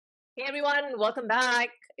Hey everyone, welcome back.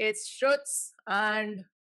 It's Shruts and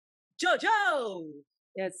Jojo.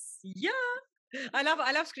 yes, Yeah. I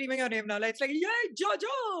love screaming your name now. Like, it's like, yeah,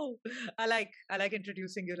 Jojo. I like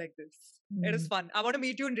introducing you like this. It is fun. I want to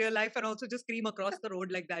meet you in real life and also just scream across the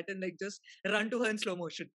road like that and like just run to her in slow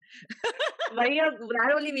motion.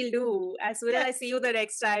 that only we'll do. As soon as I see you the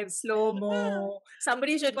next time, slow mo.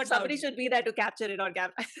 Somebody should be there to capture it on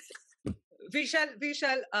camera. we shall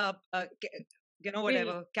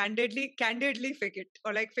whatever, candidly fake it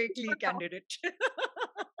or like fakely candid it.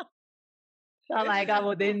 Kab aayega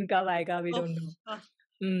wo din, kab aayega, we don't know.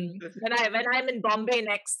 When I'm in Bombay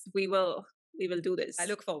next, we will do this. I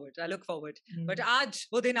look forward. But आज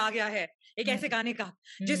वो दिन आ गया है एक ऐसे गाने का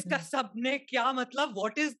जिसका सबने क्या मतलब,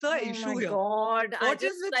 what is the issue here? God, what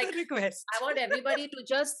is with the request? I want everybody to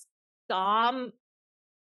just calm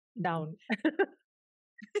down.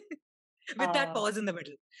 With that pause in the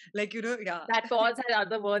middle, like, yeah, that pause had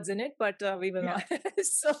other words in it, but we will not.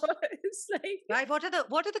 So it's like, right, what are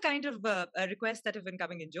the kind of requests that have been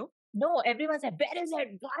coming in, Joe? No, everyone's like, where is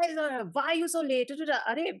it? Why are you so late?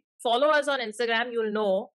 Follow us on Instagram, you'll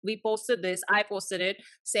know. We posted this, I posted it,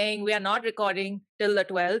 saying we are not recording till the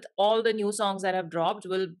 12th. All the new songs that have dropped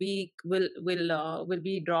will be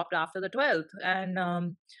dropped after the 12th,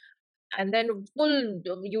 and then full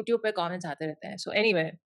YouTube pe comments aate rehte hain. So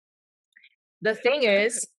anyway, the thing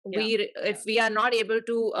is, if we are not able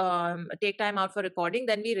to take time out for recording,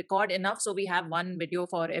 then we record enough so we have one video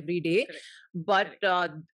for every day. Correct. But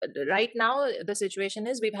right now, the situation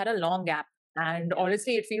is we've had a long gap. And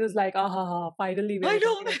honestly, it feels like, finally, I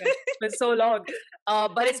know. It's so long.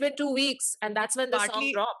 But it's been 2 weeks, and that's when the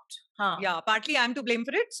song dropped. Yeah, partly I'm to blame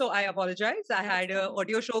for it, so I apologize. I had an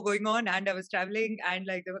audio show going on, and I was traveling, and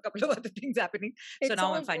like there were a couple of other things happening. So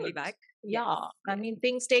now I'm finally back. Yeah, yes. I mean,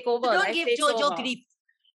 things take over. So don't give Jojo grief.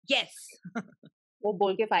 Yes. वो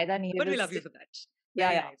बोल के फायदा नहीं है. But we love you for that.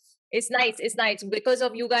 Yeah. Nice. It's nice. Because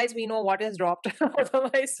of you guys, we know what has dropped.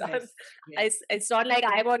 Otherwise, yes. It's not like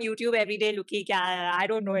I'm on YouTube every day looking, I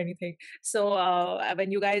don't know anything. So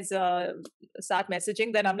when you guys start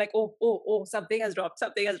messaging, then I'm like, oh, something has dropped.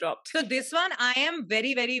 So this one, I am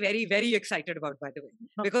very, very, very, very excited about, by the way.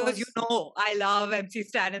 Because I love MC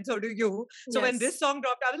Stan and so do you. So when this song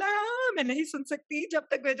dropped, I was like, मैं नहीं सुन सकती जब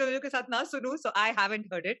तक मैं जोजो के साथ ना सुनूं. So I haven't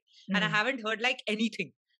heard it. And I haven't heard like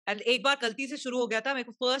anything. And एक बार गलती से शुरू हो गया था, मेरे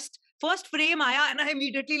को first frame आया and I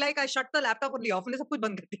immediately I shut the laptop on the off, मैंने सब कुछ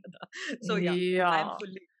बंद कर दिया था. So I'm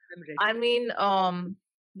ready. I mean,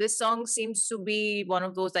 this song seems to be one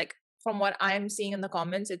of those, like, from what I'm seeing in the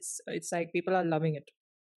comments, it's like people are loving it.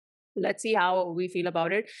 Let's see how we feel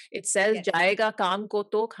about it. It says, जाएगा काम को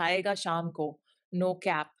तो खाएगा शाम को. No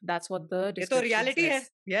cap. That's what the description says. Reality hai.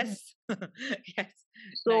 Yes. Yes.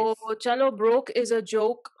 So, chalo, broke is a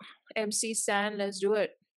joke. MC Stan, let's do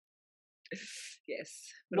it. Yes.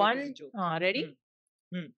 One. Ready?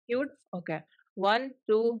 Cute? Okay. 1,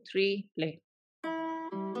 2, 3, play.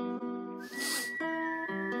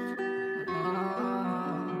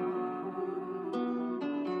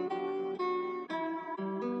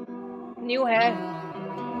 New hair.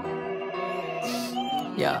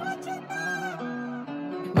 Yeah.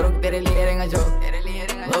 Broke तेरे लिए रहेगा जो,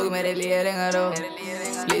 लोग मेरे लिए रहेगा रो,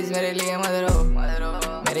 please मेरे लिए मत रो,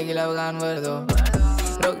 मेरे खिलाफ गान भर दो.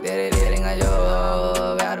 Broke तेरे लिए रहेगा जो,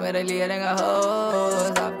 प्यार मेरे लिए रहेगा हो,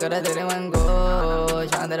 साफ करा तेरे मन को,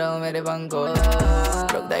 शांत रहो मेरे पंख को.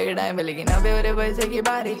 Broke के टाइम पे लेकिन अबे मेरे पैसे की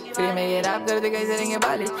बारी, फ्री में ये रैप करते कैसे रहेंगे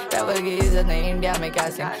बाली. ट्रैवल की इज्जत नहीं इंडिया में क्या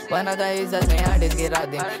से, बना था इज्जत नहीं आर्टिस्ट की रात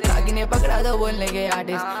दिन. काकी ने पकड़ा था बोलने के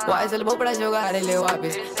आर्टिस्ट, वाइसल भोपड़ा जोगा हारे ले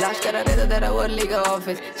वापिस. फ्लैश करा रहता तेरा वर्ली का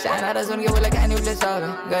ऑफिस, शायनारा सुन के बोला कैन यू प्लीज स्टॉप.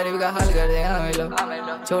 गरीब का हल कर दे हमें लोग,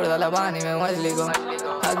 छोड़ डाला पानी में मछली को,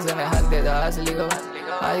 हक से मैं हक देता असली को.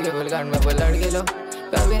 आज के बुलकांड में वो लड़के लो,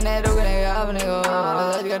 कभी नहीं रुकने का अपने को,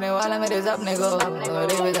 सच करने वाला मेरे सपने को,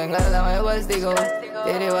 रिविजन करता मैं बस्ती को,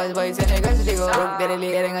 तेरे पास पैसे नहीं कस्ती को. लोग तेरे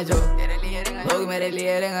लिए रहेंगे जो, लोग मेरे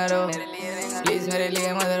लिए रहेंगे रो, प्लीज मेरे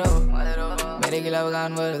लिए मत रो, मेरे खिलाफ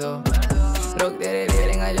गान भर दो. लोग तेरे लिए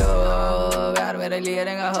रहेंगे जो, प्यार मेरे लिए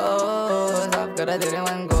रहेगा हो, साफ करा तेरे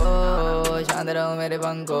मन को, शांत रहो मेरे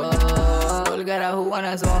पंख को. Full got a who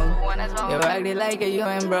wanna smoke, you acting like a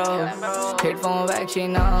human bro. Hit from back she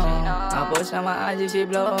know, I post on my IG she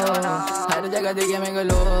blow. हर जगह देखे मेरे को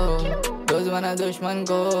लो, दोस्त बना दुश्मन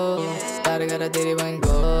को, तार करा तेरी बहन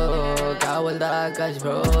को. क्या बोलता आकाश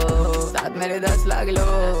ब्रो, साथ मेरे 10 लाख लो,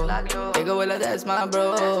 देखो बोला 10 माँ ब्रो.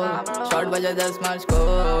 शॉट बजा 10 मार्च को,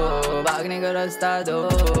 भागने का रास्ता दो,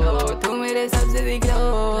 तू मेरे सबसे दिख लो,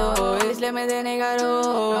 इसलिए मैं देने का रो,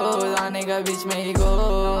 आने का बीच में ही को,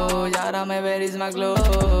 जा रहा मैं where is my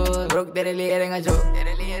cloth. Broke तेरे लिए रहेगा जो,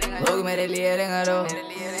 लोग मेरे लिए रहेगा रो,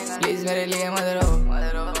 प्लीज मेरे लिए मत रो,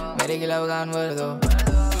 मेरे खिलाफ गान भर दो,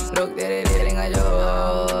 रुक तेरे लिए रहेगा जो,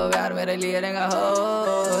 प्यार मेरे लिए रहेगा हो,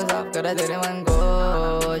 साफ करा तेरे मन को,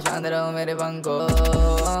 शांत रहो मेरे पंख को,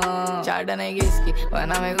 चाट नहीं किसकी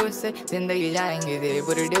वरना मैं गुस्से, जिंदगी जाएंगी तेरी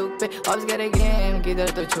पूरी ड्यूब पे, ऑब्स करे गेम किधर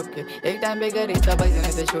तो छुप के, एक टाइम पे करी तब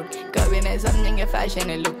बजने से छूट, कभी नहीं समझेंगे फैशन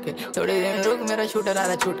है लुक के, थोड़े दिन रुक मेरा शूटर आ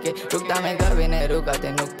रहा छूट के, रुकता मैं कभी नहीं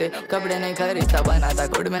रुकाते नुकते, कपड़े नहीं खरीदता बनाता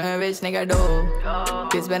खुद में मैं बेचने का डो,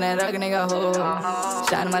 किस पे नहीं रखने का हो,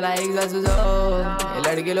 शान मला एक जासूस हो, ये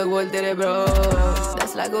लड़के लोग बोलते रे ब्रो,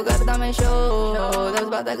 10 लाख को करता मैं शो, 10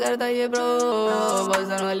 बातें करता ये ब्रो, बस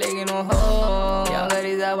सुनो लेकिन वो हो, या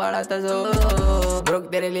गरीजा बड़ा तजो, रुक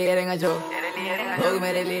तेरे लिए रहेगा जो, रुक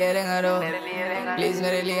मेरे लिए रहेगा रो, प्लीज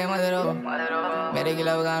मेरे लिए मत रो, मेरे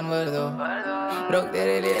खिलाफ गान भर दो, रुक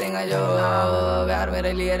तेरे लिए रहेगा जो, प्यार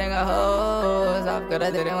मेरे लिए रहेगा हो, साफ करा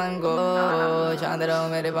तेरे मन को, शांत रहो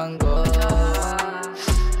मेरे पंख को.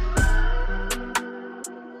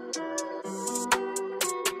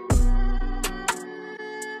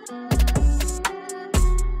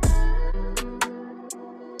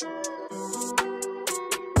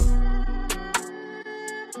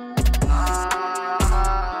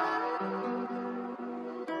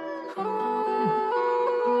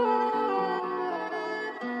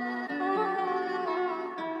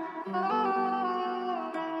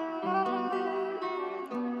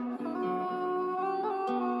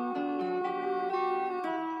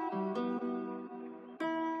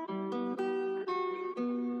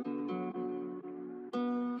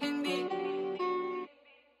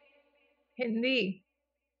 Hindi.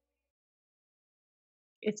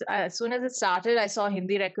 It's as soon as it started, I saw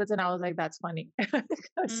Hindi records and I was like, "That's funny." I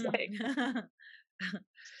was like,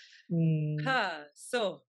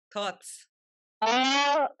 So, thoughts?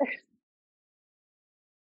 uh,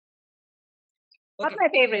 Okay. not my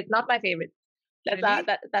favorite. Not my favorite.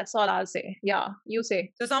 Really? That's all I'll say. Yeah, you say.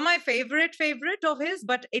 So it's not my favorite of his,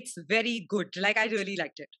 but it's very good. Like I really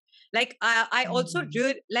liked it. Like I also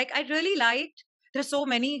I really liked. There's so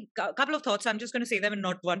many couple of thoughts. I'm just going to say them in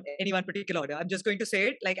not any one particular order. I'm just going to say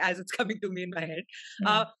it like as it's coming to me in my head.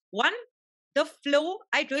 One, the flow.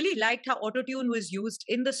 I really liked how autotune was used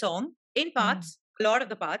in the song in parts, a lot of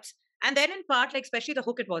the parts, and then in part, like especially the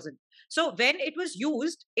hook, it wasn't. So when it was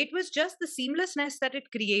used, it was just the seamlessness that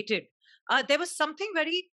it created. There was something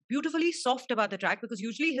very beautifully soft about the track because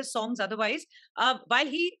usually his songs otherwise, while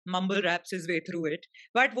he mumble raps his way through it,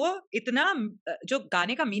 but वो इतना जो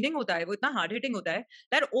गाने का meaning होता है वो इतना hard hitting होता है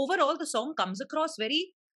that overall the song comes across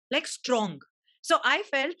very like strong. So I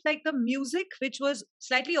felt like the music, which was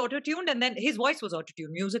slightly auto-tuned, and then his voice was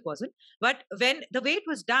auto-tuned, music wasn't. But when the way it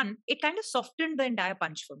was done, it kind of softened the entire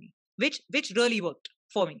punch for me, which really worked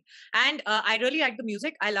for me. And I really liked the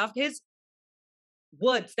music. I loved his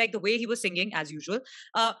words, like the way he was singing as usual.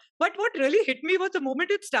 But what really hit me was the moment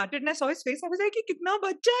it started and I saw his face, I was like, kitna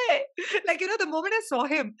bacha hai? Like, the moment I saw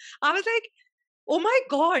him, I was like, oh my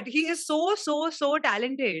God, he is so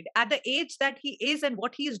talented at the age that he is and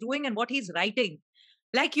what he is doing and what he's writing.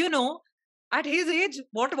 Like, at his age,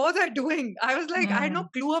 what was I doing? I was like, I had no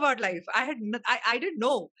clue about life. I didn't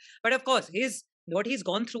know. But of course, what he's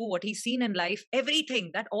gone through, what he's seen in life, everything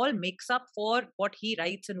that all makes up for what he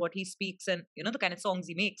writes and what he speaks and the kind of songs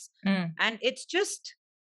he makes. And it's just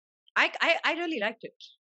I really liked it.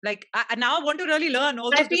 Like I now want to really learn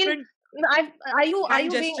all those different.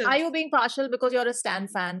 Are you being partial because you're a Stan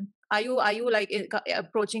fan? Are you like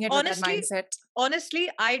approaching it with that mindset? Honestly,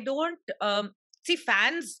 I don't see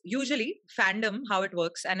fans usually fandom how it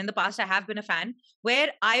works, and in the past I have been a fan where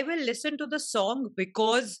I will listen to the song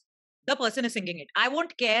because the person is singing it. I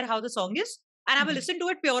won't care how the song is, and I will listen to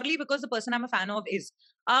it purely because the person I'm a fan of is.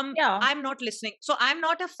 I'm not listening, so I'm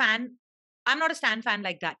not a fan. I'm not a Stan fan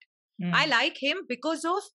like that. I like him because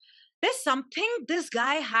of there's something this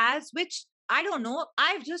guy has which I don't know.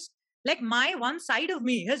 I've just like my one side of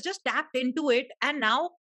me has just tapped into it, and now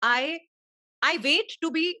I wait to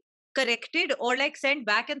be corrected or like sent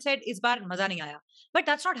back and said, "Is baar maza nahi aaya." But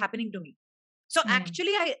that's not happening to me. So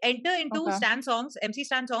actually, I enter into Stan songs, MC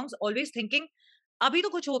Stan songs, always thinking, "Abhi to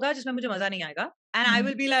kuch hoga jisme mujhe maza nahi aayega," and I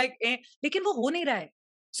will be like, "Lekin wo ho nahi raha hai."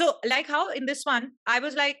 So, like how in this one, I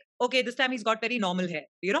was like, okay, this time he's got very normal hair.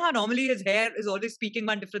 You know how normally his hair is always speaking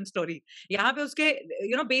one different story. Yahan pe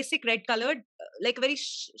uske, basic red colored, like very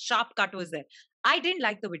sharp cut was there. I didn't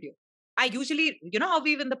like the video. I usually, how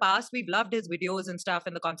we've in the past, we've loved his videos and stuff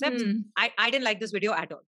and the concepts. I didn't like this video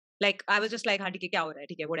at all. Like, I was just like, haan, kya ho raha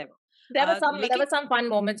hai, whatever. There were some fun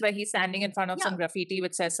moments where he's standing in front of some graffiti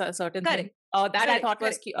which says a certain thing. That I Correct, thought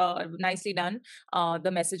was correct. nicely done.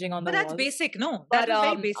 The messaging on the But that's walls. basic, no? But That was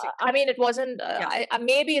very basic. I mean, it wasn't. Yeah.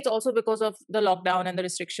 Maybe it's also because of the lockdown and the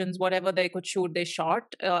restrictions. Whatever they could shoot, they shot.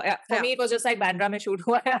 For Yeah. me, it was just like Bandra mein shoot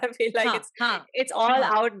hua hai. I feel like हाँ, it's all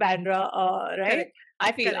हाँ, out Bandra, right? correct,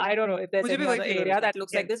 I feel. correct. I don't know if there's मुझे भी any वही other feel हो रहा area था. that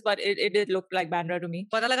looks like Yes. this, but it did look like Bandra to me.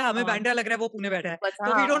 पता लगा हमें Um, बैंड्रा लग रहा है, वो पुणे बैठा है. But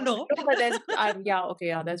So we don't know. no, but there's yeah, okay,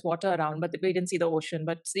 yeah, there's water around, but we didn't see the ocean.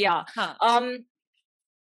 But yeah, हाँ.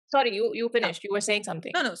 sorry, you Yeah. finished. You were saying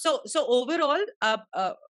something. No. So overall,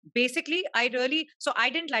 basically, I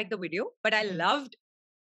didn't like the video, but I loved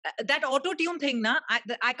that auto tune thing.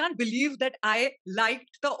 I can't believe that I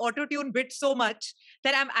liked the auto tune bit so much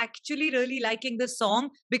that I'm actually really liking this song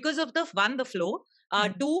because of the flow.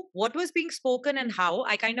 Two, what was being spoken and how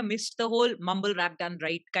I kind of missed the whole mumble rap done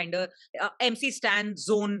right kind of MC Stan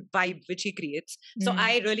zone vibe which he creates. So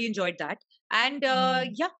I really enjoyed that, and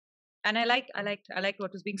yeah. And I liked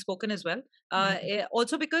what was being spoken as well.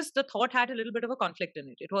 Also because the thought had a little bit of a conflict in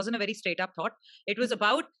it. It wasn't a very straight up thought. It was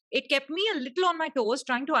about, it kept me a little on my toes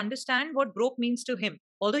trying to understand what broke means to him.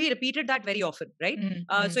 Although he repeated that very often, right?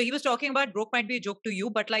 So he was talking about broke might be a joke to you,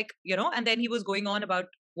 but like, and then he was going on about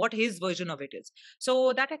what his version of it is.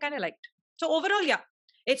 So that I kind of liked. So overall, yeah,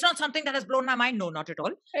 it's not something that has blown my mind. No, not at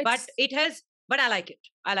all. But I like it.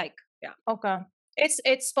 Yeah. Okay.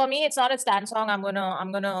 It's for me, it's not a Stan song I'm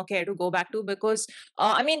gonna care to go back to, because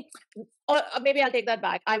I mean, or maybe I'll take that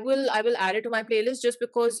back. I will add it to my playlist, just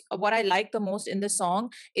because what I like the most in this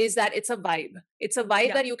song is that it's a vibe. It's a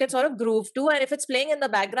vibe that you can sort of groove to, and if it's playing in the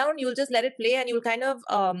background, you'll just let it play, and you'll kind of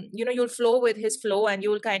you'll flow with his flow, and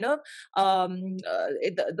you'll kind of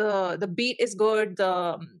the beat is good,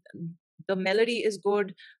 the melody is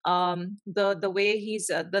good, the way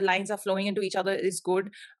the lines are flowing into each other is good,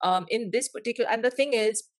 in this particular. And the thing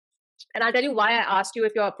is, and I'll tell you why I asked you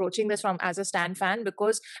if you're approaching this from as a Stan fan,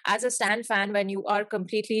 because as a Stan fan, when you are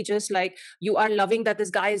completely just like, you are loving that this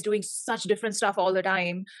guy is doing such different stuff all the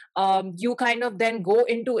time, you kind of then go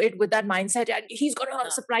into it with that mindset, and he's gonna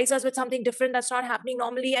surprise us with something different that's not happening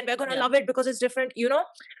normally, and we're gonna love it because it's different,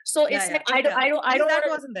 so it's like I don't that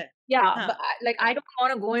wasn't there. But I don't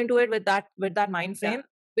want to go into it with that mind frame,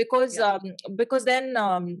 because then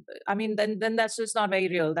I mean, then that's just not very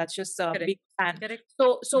real. That's just being a fan. Correct.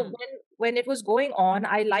 So when it was going on,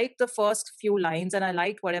 I liked the first few lines, and I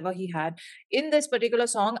liked whatever he had in this particular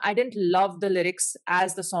song. I didn't love the lyrics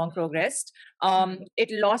as the song progressed.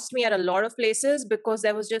 It lost me at a lot of places, because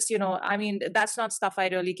there was just, I mean, that's not stuff I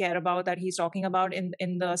really care about, that he's talking about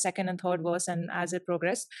in the second and third verse, and as it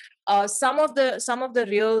progressed. Some of the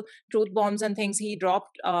real truth bombs and things he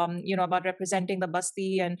dropped, about representing the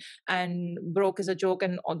basti, and broke is a joke,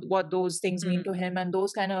 and what those things mean to him, and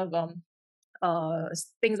those kind of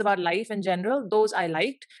things about life in general, those I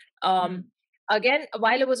liked. Again,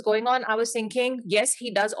 while it was going on, I was thinking, yes,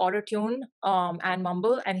 he does auto-tune and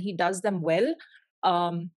mumble, and he does them well.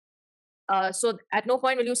 So at no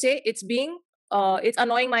point will you say it's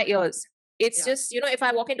annoying my ears. It's just, if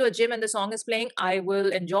I walk into a gym and the song is playing, I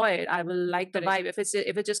will enjoy it. I will like the vibe. If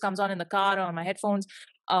it just comes on in the car or on my headphones,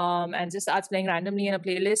 and just starts playing randomly in a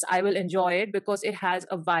playlist, I will enjoy it, because it has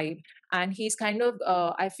a vibe. And he's kind of,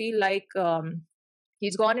 I feel like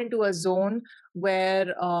he's gone into a zone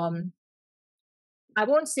where I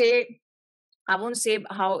won't say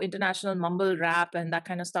how international mumble rap and that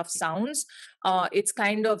kind of stuff sounds. It's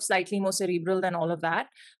kind of slightly more cerebral than all of that,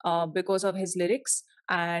 because of his lyrics,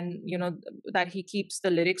 and that he keeps the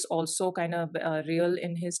lyrics also kind of real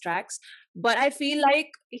in his tracks. But I feel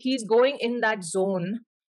like he's going in that zone.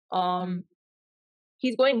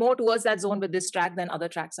 He's going more towards that zone with this track than other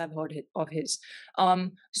tracks I've heard of his.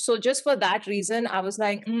 So just for that reason, I was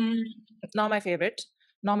like, not my favorite.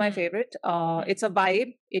 Not my favorite. It's a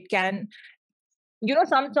vibe. It can,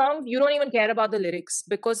 some songs you don't even care about the lyrics,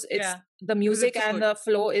 because it's the music and the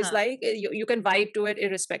flow is like, you can vibe to it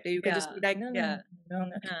irrespective. You can just be like, no.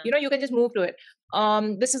 You can just move to it.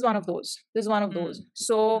 This is one of those.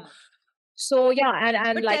 So yeah,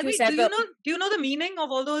 and but like me, you said, do you know the meaning of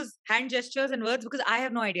all those hand gestures and words? Because I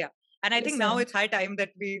have no idea. And I think now it's high time that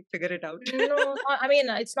we figure it out. No, I mean,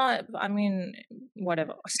 it's not. I mean,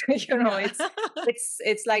 whatever.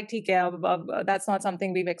 It's like TK. That's not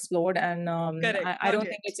something we've explored, and I don't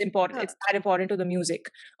think it's important. It's that important to the music.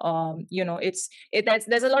 There's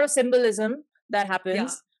a lot of symbolism that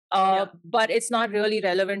happens. but it's not really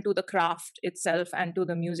relevant to the craft itself and to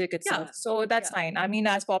the music itself. Yeah. So that's fine. I mean,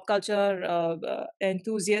 as pop culture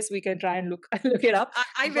enthusiasts, we can try and look it up.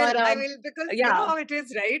 I But, will, because you yeah. know how it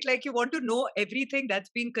is, right? Like you want to know everything that's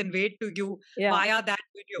been conveyed to you via that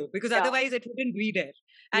video, because otherwise it wouldn't be there.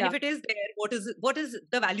 And if it is there, what is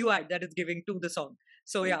the value add that is giving to the song?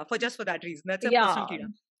 So yeah, for that reason, that's a personal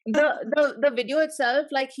freedom. The video itself,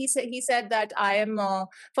 like he said that I am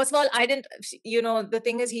first of all, I didn't, the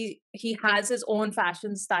thing is he has his own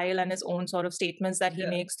fashion style and his own sort of statements that he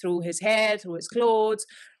makes through his hair, through his clothes,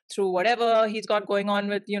 through whatever he's got going on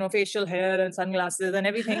with facial hair and sunglasses and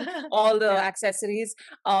everything, all the accessories,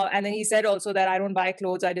 and then he said also that I don't buy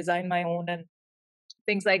clothes, I design my own and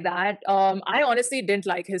things like that. I honestly didn't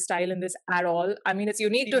like his style in this at all. I mean, it's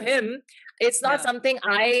unique to him. It's not something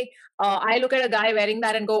I look at a guy wearing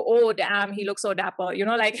that and go, oh damn, he looks so dapper.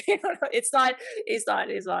 Like it's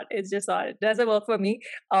just not. It doesn't work for me.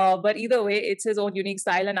 But either way, it's his own unique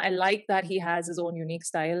style, and I like that he has his own unique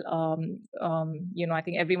style. I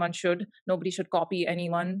think everyone should. Nobody should copy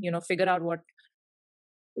anyone. Figure out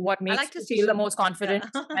what makes you feel the most confident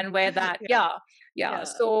and wear that. Yeah.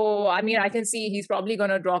 So, I mean, I can see he's probably going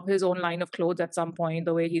to drop his own line of clothes at some point,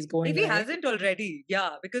 the way he's going. If he hasn't already,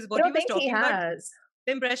 because what he was talking about,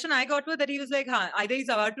 the impression I got was that he was like, either he's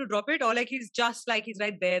about to drop it or like he's just like, he's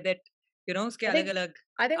right there that,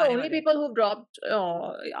 I think only people who've dropped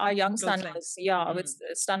are young stunners. With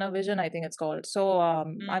Stunner Vision, I think it's called. So, I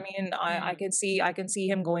mean, I can see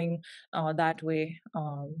him going that way.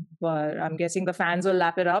 But I'm guessing the fans will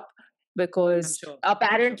lap it up because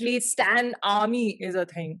apparently Stan Army is a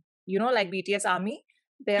thing. Like BTS Army.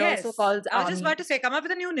 They're also called I was just about to say, come up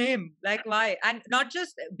with a new name. Like, why? And not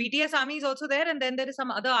just BTS Army is also there, and then there is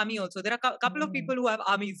some other army also. There are a couple of people who have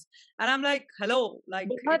armies. And I'm like, hello. Like,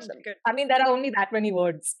 I mean, there are only that many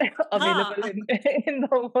words available in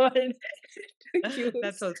the world to use.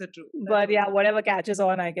 That's also true. But whatever catches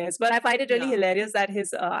on, I guess. But I find it really hilarious that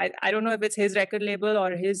his, I don't know if it's his record label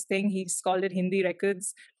or his thing. He's called it Hindi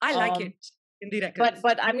Records. I like it. Hindi Records.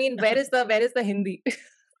 But I mean, where is the Hindi?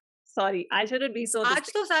 Sorry, I shouldn't be so.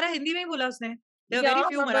 आज तो सारा हिंदी में ही बोला उसने. There are very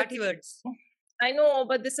few Marathi words. I know,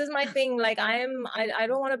 but this is my thing. Like I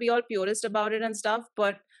don't want to be all purist about it and stuff,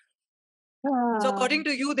 but. So according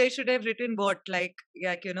to you, they should have written what, like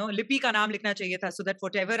Lipi का नाम लिखना चाहिए था, so that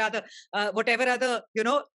whatever other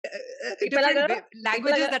different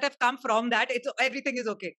languages that have come from that, everything is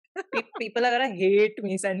okay. People are gonna hate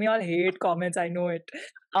me, send me all hate comments. I know it.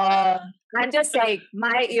 I'm just saying,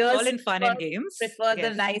 my ears all in fun and games. Prefer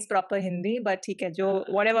the nice proper Hindi, but ठीक है, जो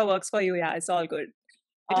whatever works for you, it's all good.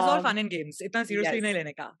 It is all fun and games. इतना seriously नहीं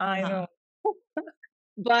लेने का. I know.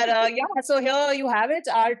 But so here you have it.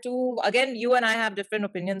 Again, you and I have different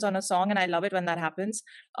opinions on a song, and I love it when that happens.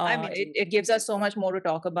 It gives us so much more to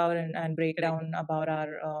talk about and break down about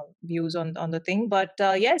our views on the thing. But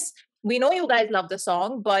yes, we know you guys love the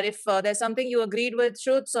song, but if there's something you agreed with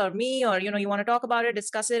Shruts or me, or you want to talk about it,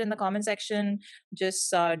 discuss it in the comment section.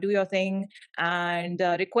 Just do your thing, and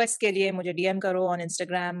request ke liye mujhe DM karo on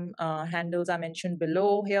Instagram. Handles are mentioned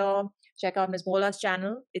below here. Check out Ms. Bhola's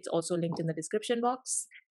channel. It's also linked in the description box.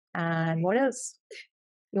 And what else?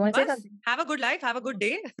 You want to say something? Have a good life. Have a good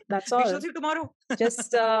day. That's all. We shall see you tomorrow.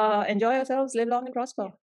 Just enjoy yourselves. Live long and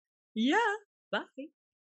prosper. Yeah. Bye.